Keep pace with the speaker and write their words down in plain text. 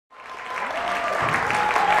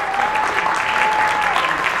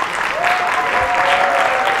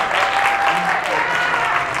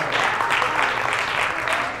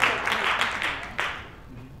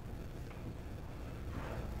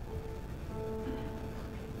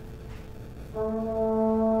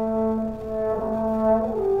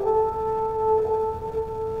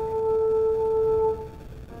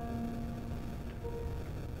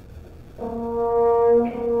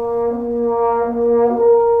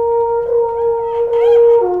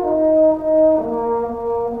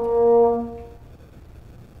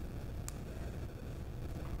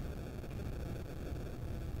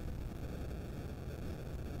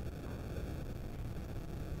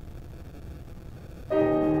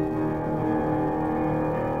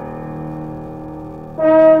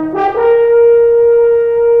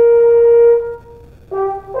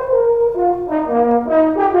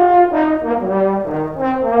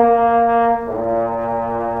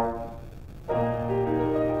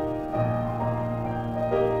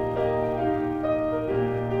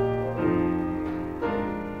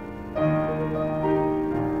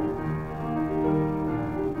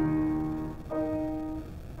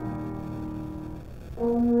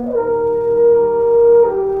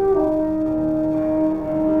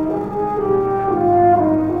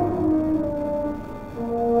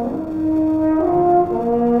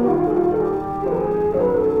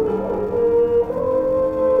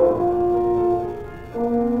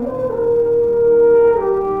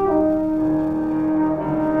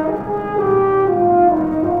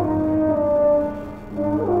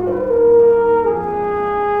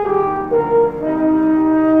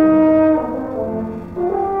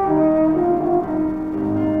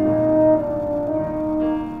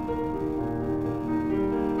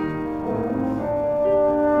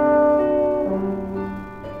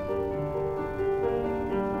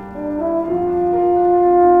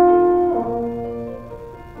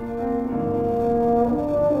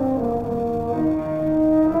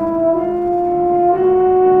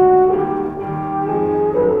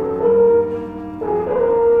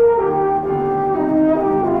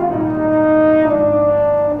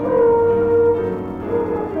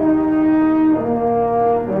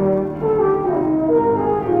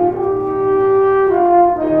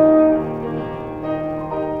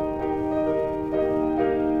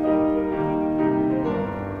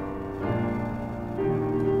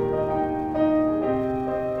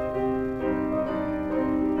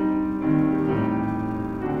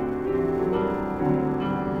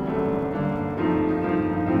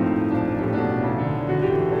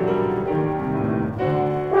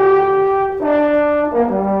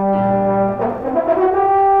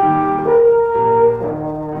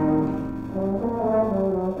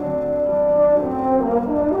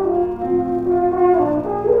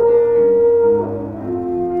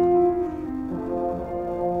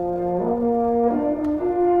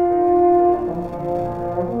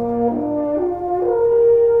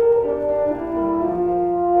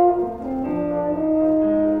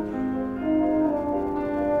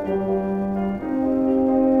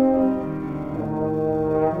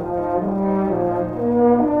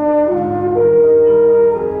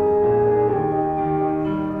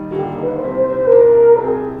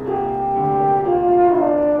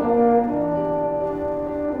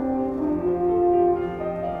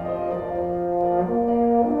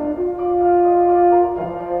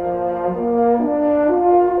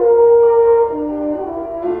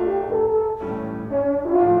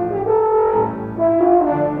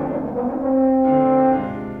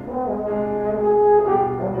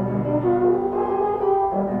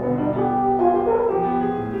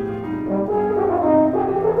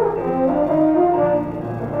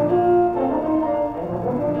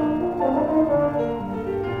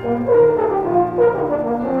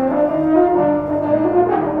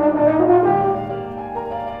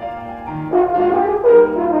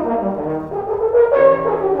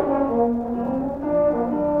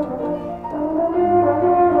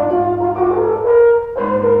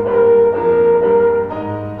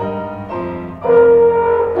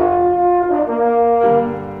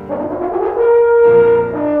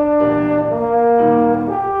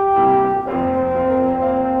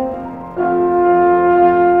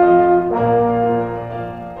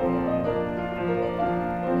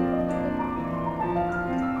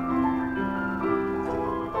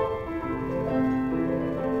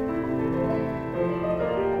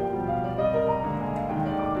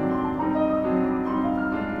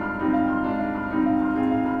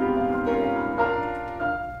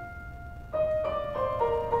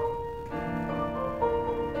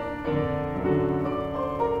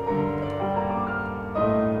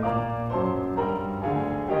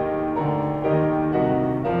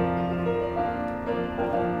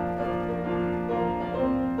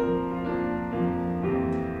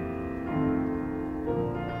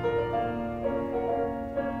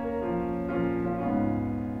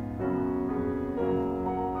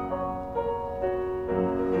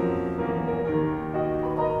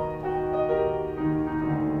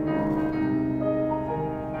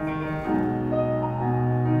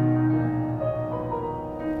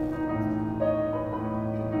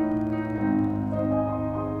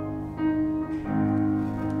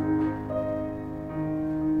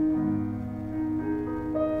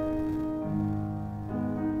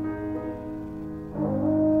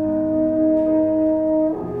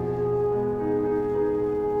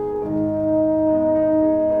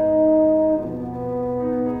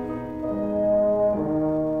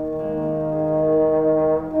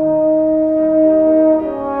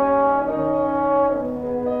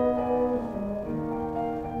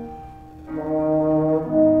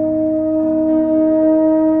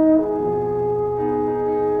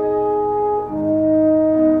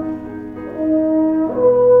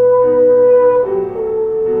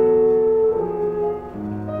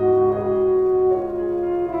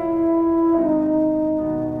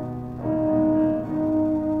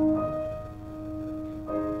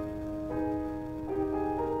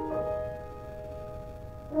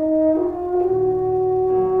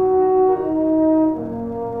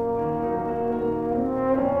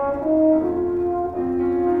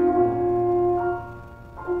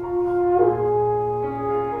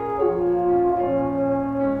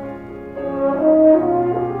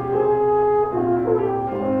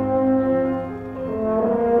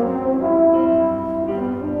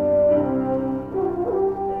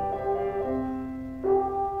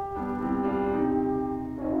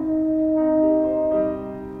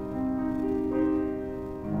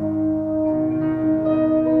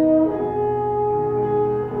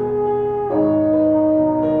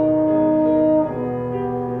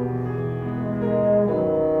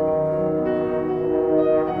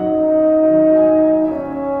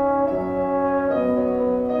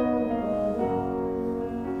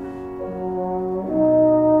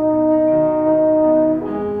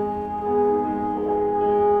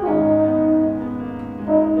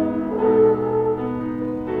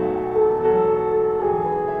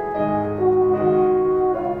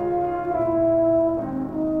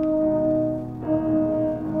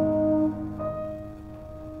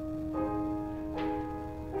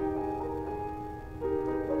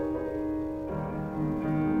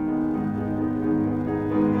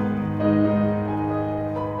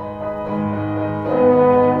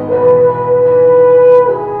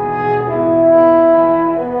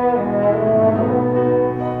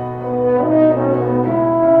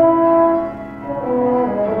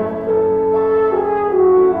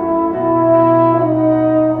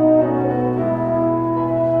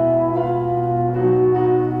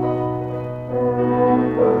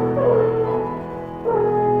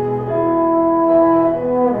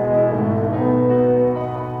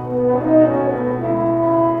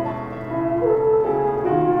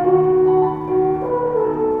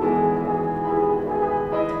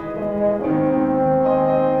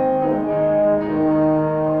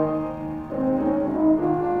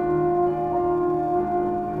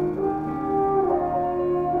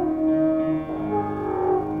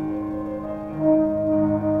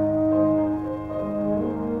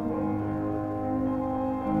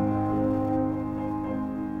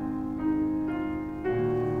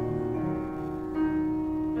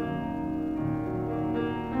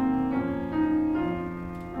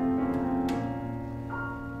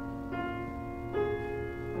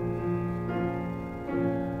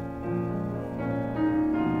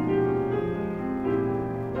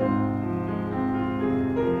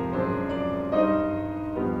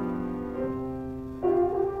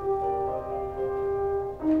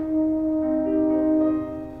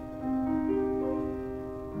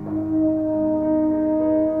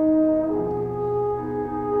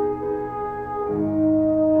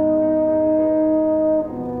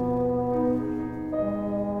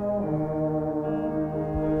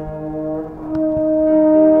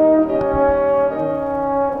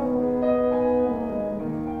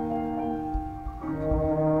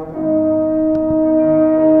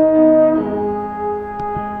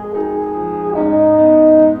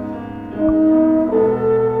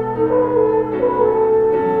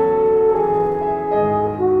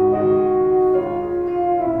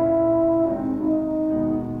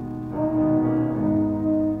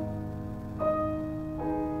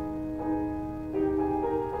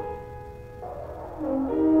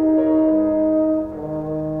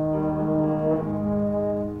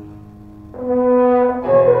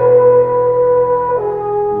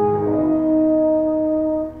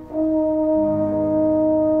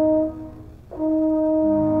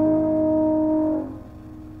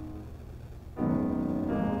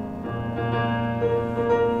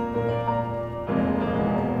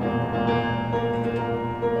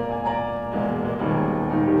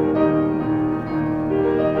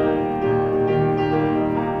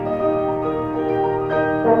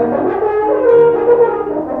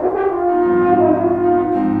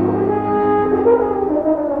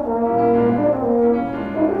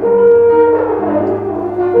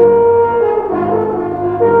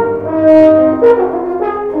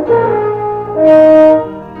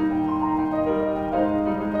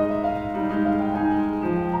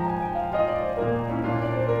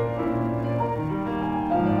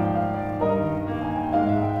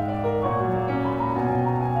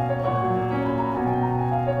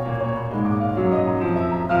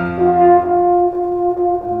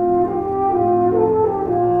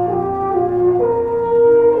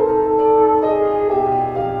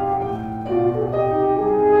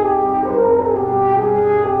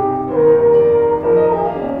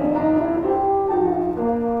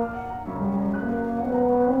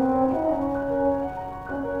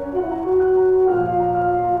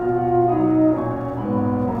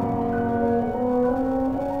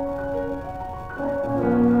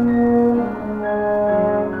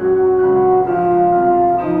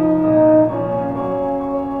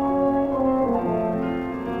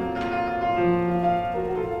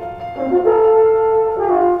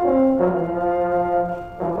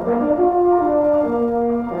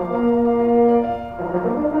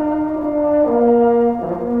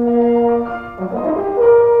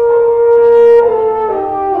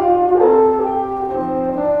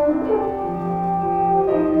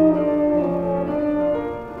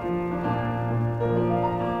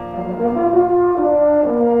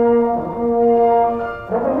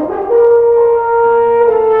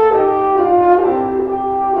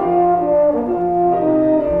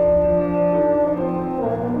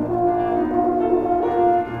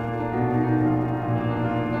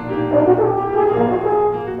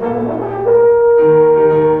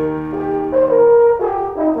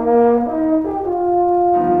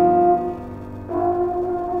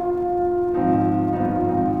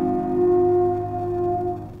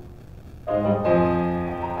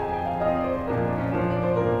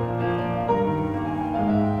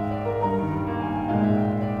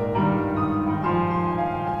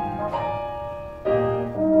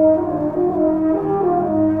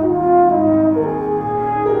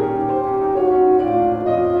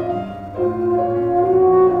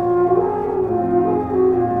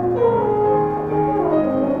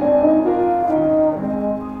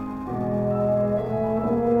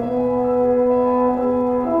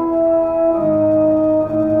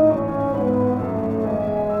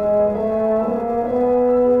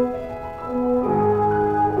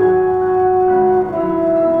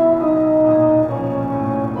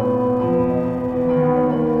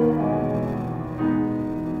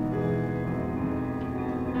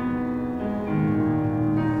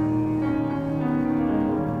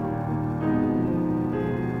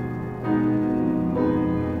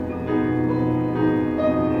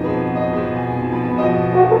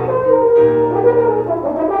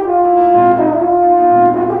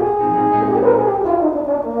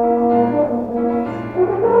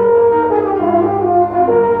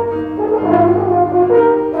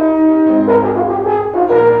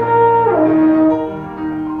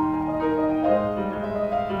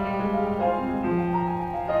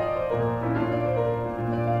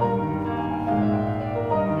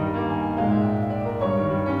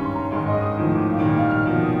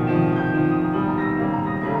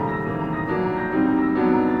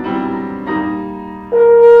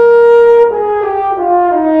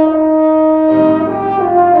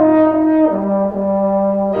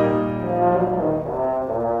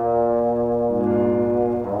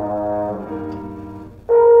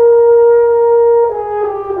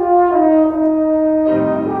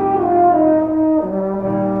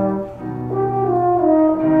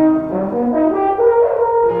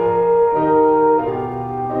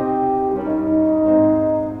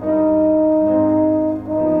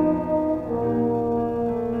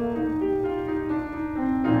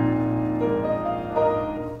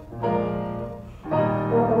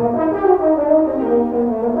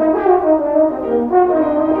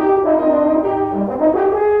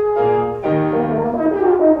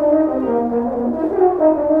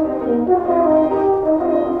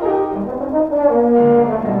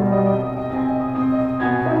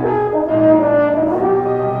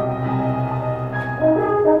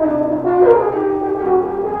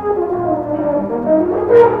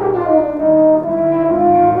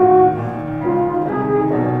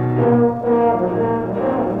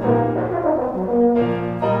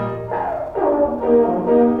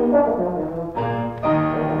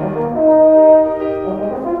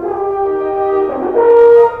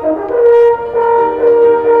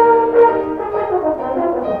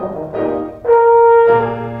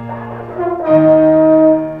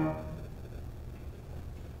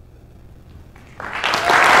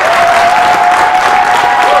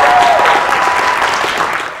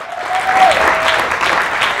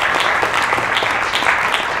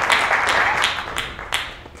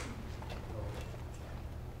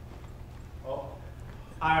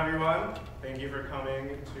Hi everyone, thank you for coming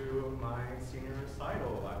to my senior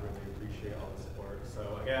recital. I really appreciate all the support.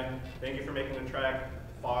 So again, thank you for making the trek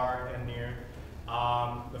far and near.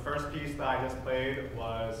 The first piece that I just played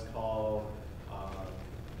was called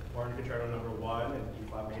Horn Concerto No. 1 in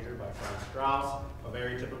E-flat major by Strauss, a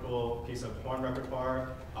very typical piece of horn repertoire.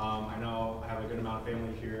 I know I have a good amount of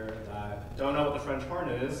family here that don't know what the French horn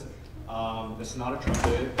is. This is not a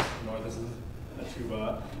trumpet, nor this is a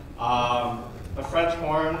tuba. The French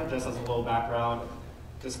horn, just as a little background,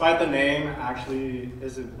 despite the name, actually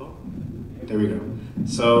there we go.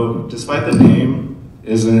 So, despite the name,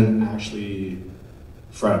 isn't actually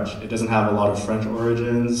French. It doesn't have a lot of French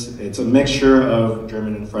origins. It's a mixture of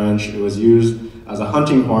German and French. It was used as a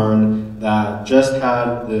hunting horn that just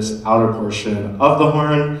had this outer portion of the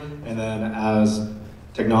horn, and then as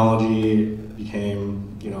technology became,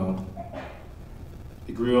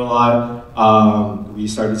 it grew a lot. We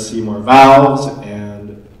started to see more valves,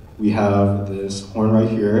 and we have this horn right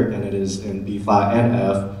here, and it is in B flat and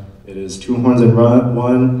F. It is two horns in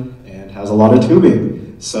one, and has a lot of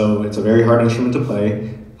tubing. So it's a very hard instrument to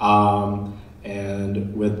play.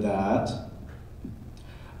 And with that,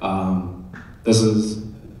 this is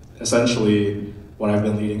essentially what I've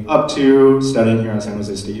been leading up to, studying here at San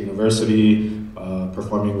Jose State University,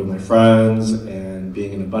 performing with my friends, and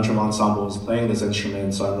being in a bunch of ensembles playing this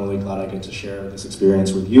instrument, so I'm really glad I get to share this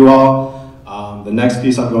experience with you all. The next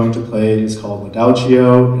piece I'm going to play is called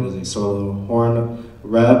Laudatio. It is a solo horn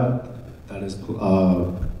rep that is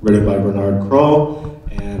written by Bernard Krol,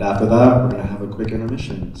 and after that, we're going to have a quick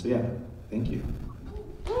intermission. So yeah, thank you.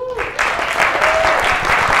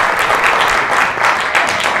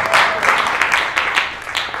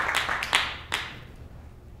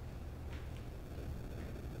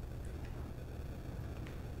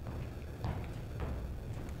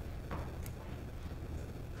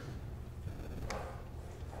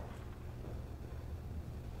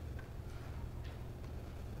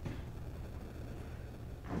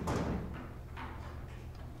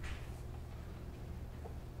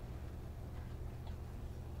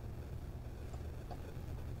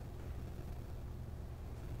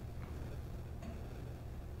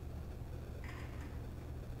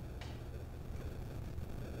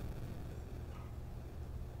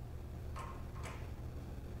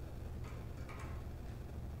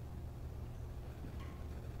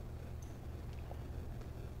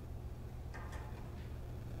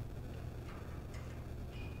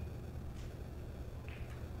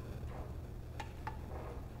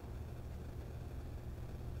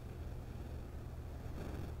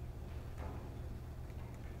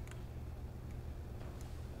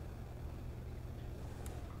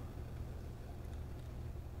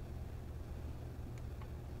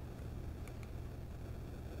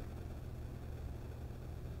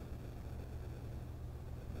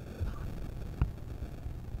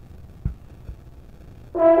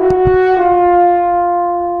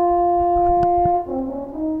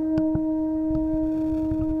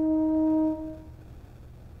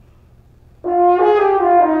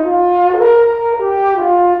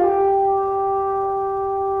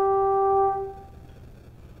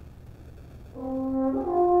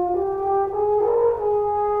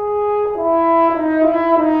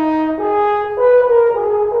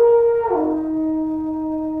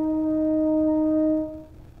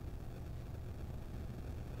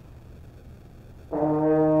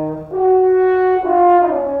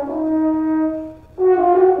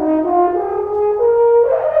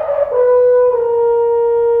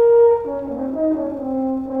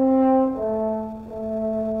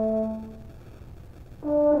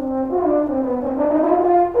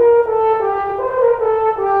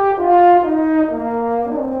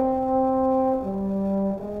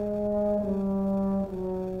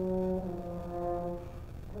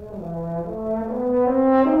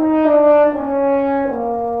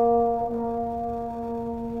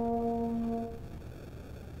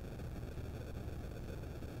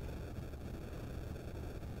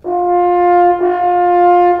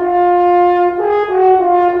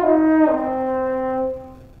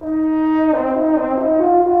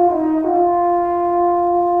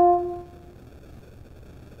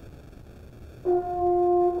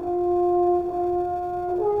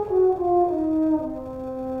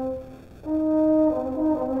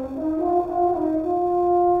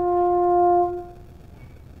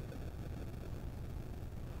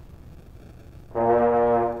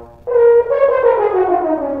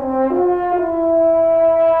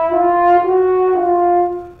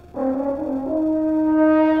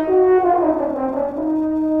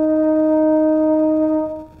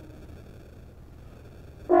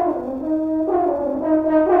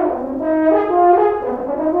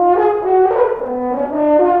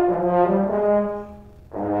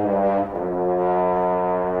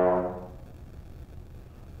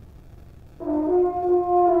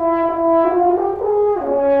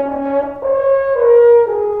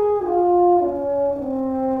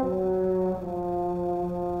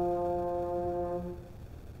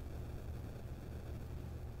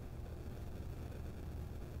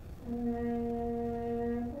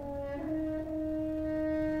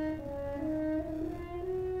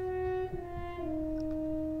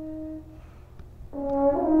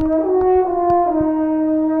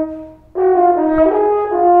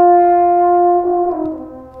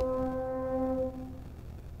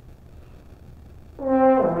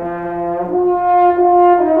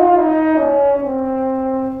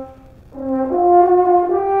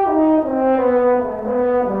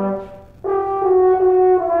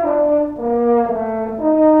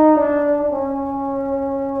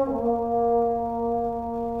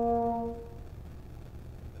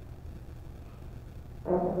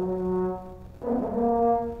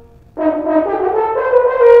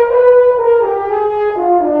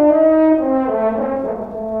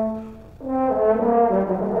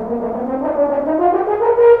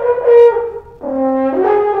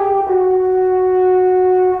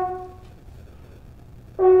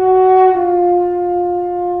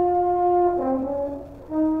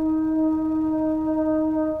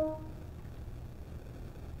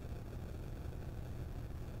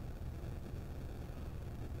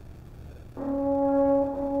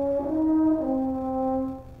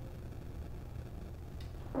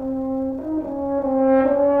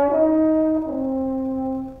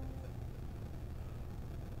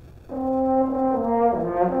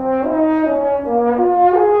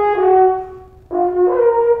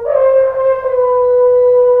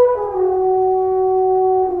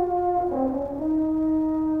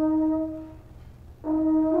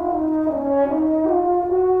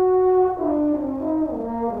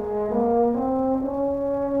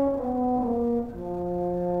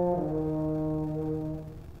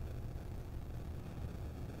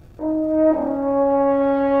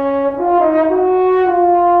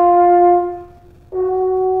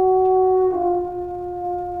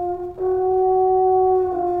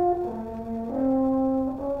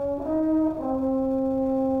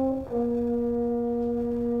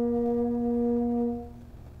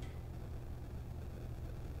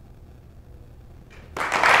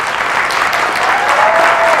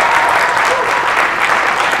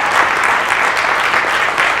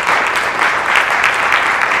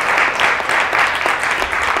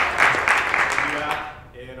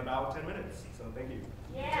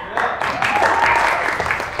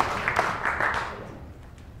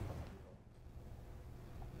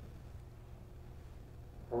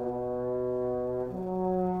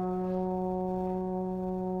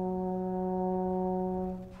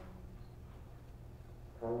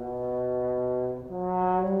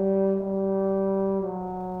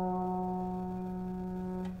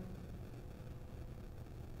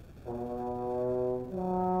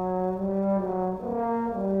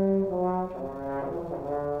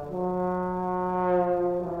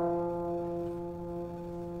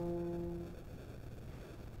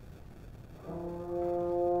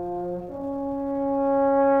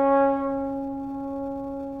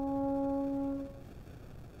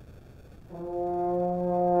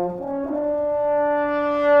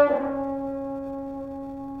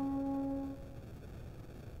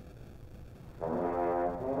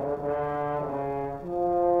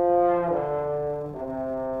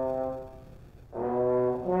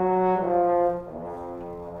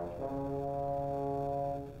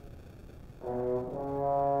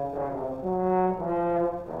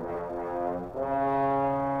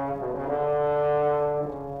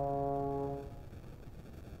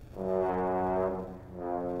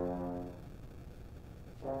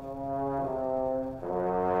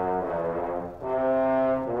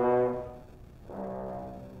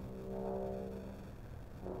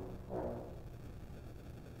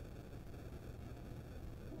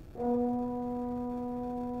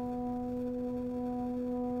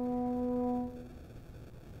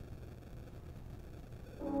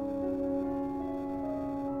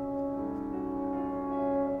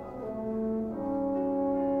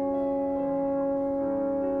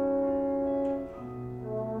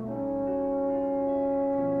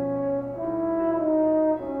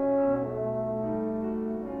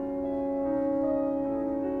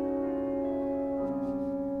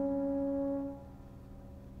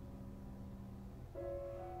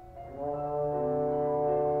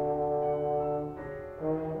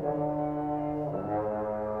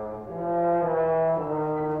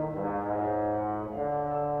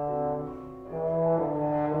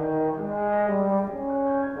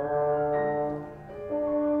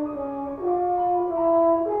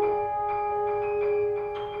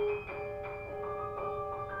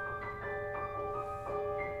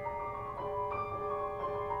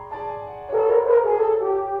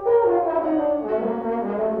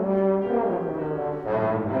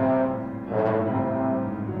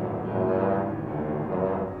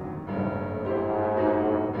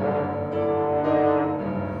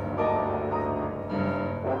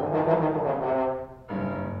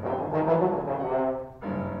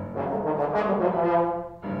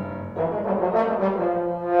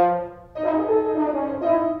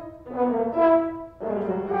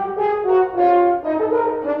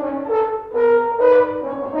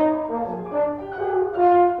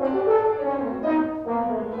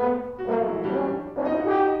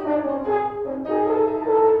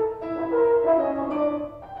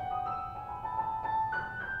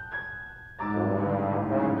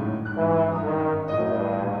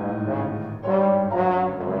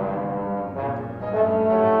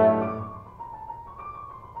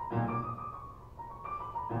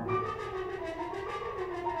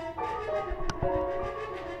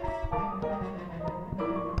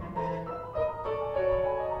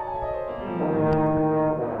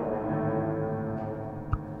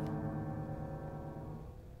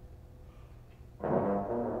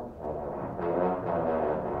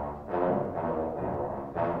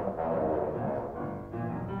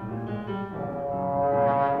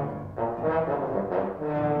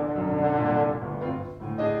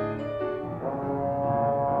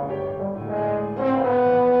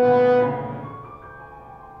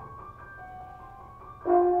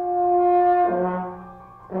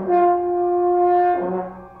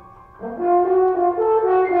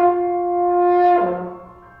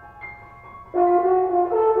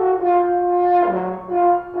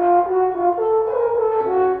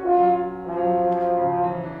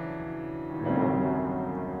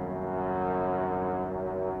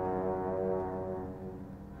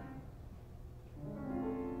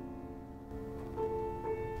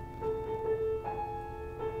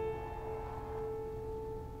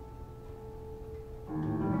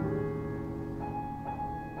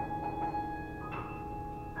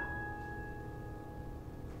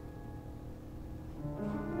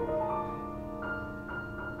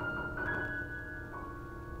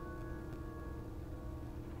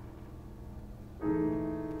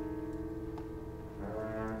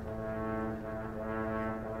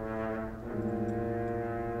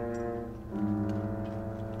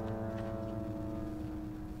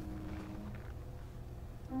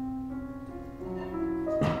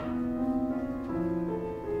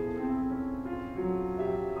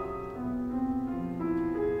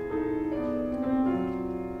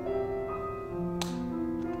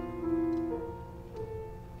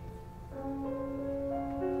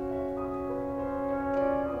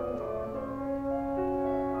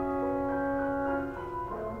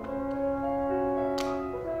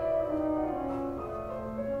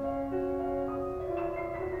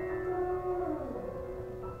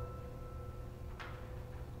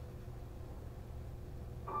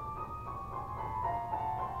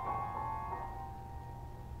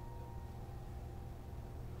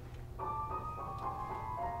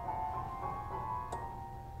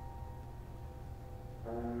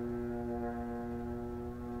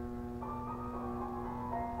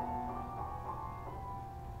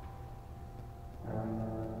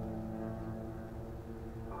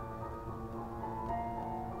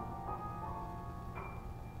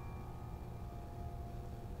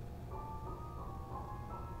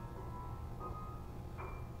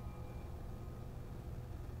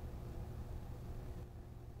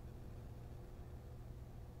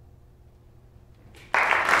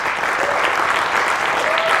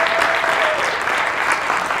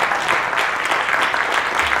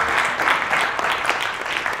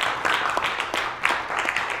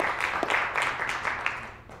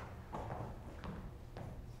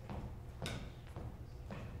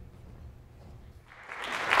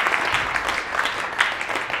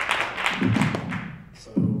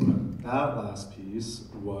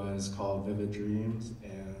 it's called Vivid Dreams,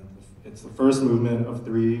 and it's the first movement of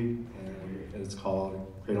 3, and it's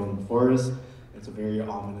called Cradle in the Forest. It's a very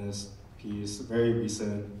ominous piece, very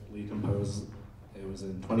recently composed. It was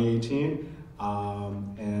in 2018,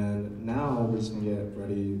 and now we're just gonna get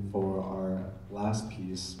ready for our last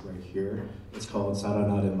piece right here. It's called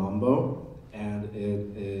Sarahnade Mambo, and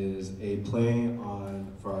it is a play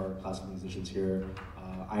on, for our classical musicians here,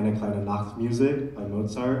 Eine kleine Nachtmusik by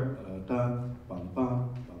Mozart.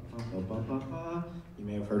 You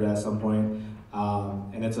may have heard it at some point.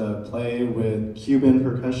 And it's a play with Cuban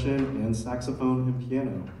percussion and saxophone and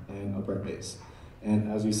piano and upright bass. And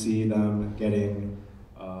as you see them getting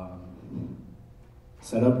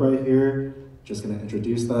set up right here, just gonna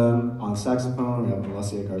introduce them. On saxophone, we have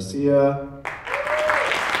Alessia Garcia.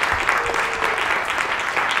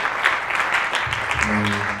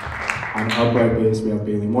 And on upright bass, we have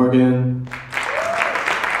Bailey Morgan.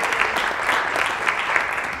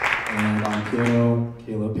 And on piano,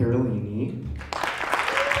 Kayla Perolini.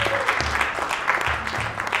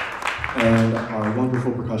 And our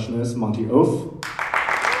wonderful percussionist, Monty Oaf.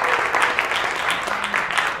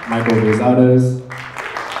 Michael Gonzales.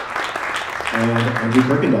 And Andrew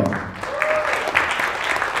Kirkendall.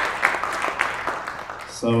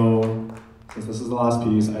 So, since this is the last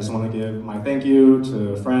piece, I just want to give my thank you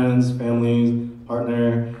to friends, families,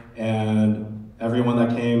 partner, and everyone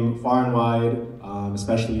that came far and wide,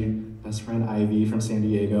 especially best friend Ivy from San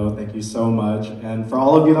Diego. Thank you so much. And for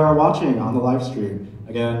all of you that are watching on the live stream,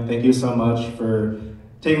 again, thank you so much for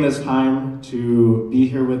taking this time to be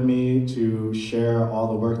here with me, to share all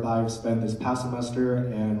the work that I've spent this past semester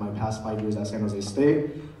and my past 5 years at San Jose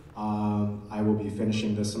State. I will be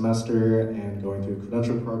finishing this semester and going through a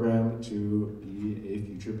credential program to be a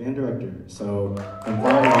future band director. So, from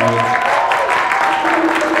far and wide.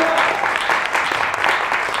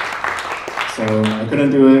 So I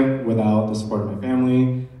couldn't do it without the support of my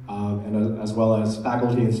family, and as well as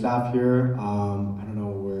faculty and staff here. I don't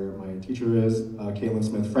know where my teacher is, Caitlin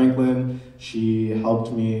Smith Franklin. She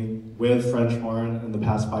helped me with French horn in the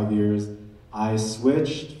past 5 years. I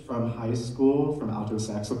switched from high school, from alto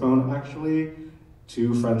saxophone actually,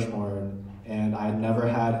 to French horn, and I had never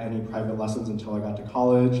had any private lessons until I got to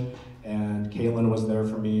college, and Caitlin was there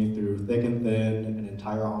for me through thick and thin, an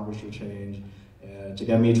entire embouchure change, to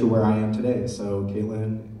get me to where I am today. So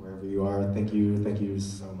Caitlin, wherever you are, thank you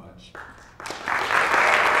so much.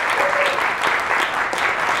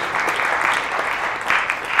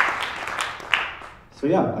 So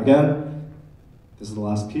yeah, again, this is the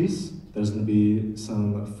last piece. There's gonna be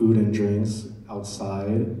some food and drinks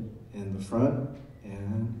outside in the front,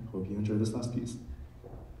 and hope you enjoy this last piece.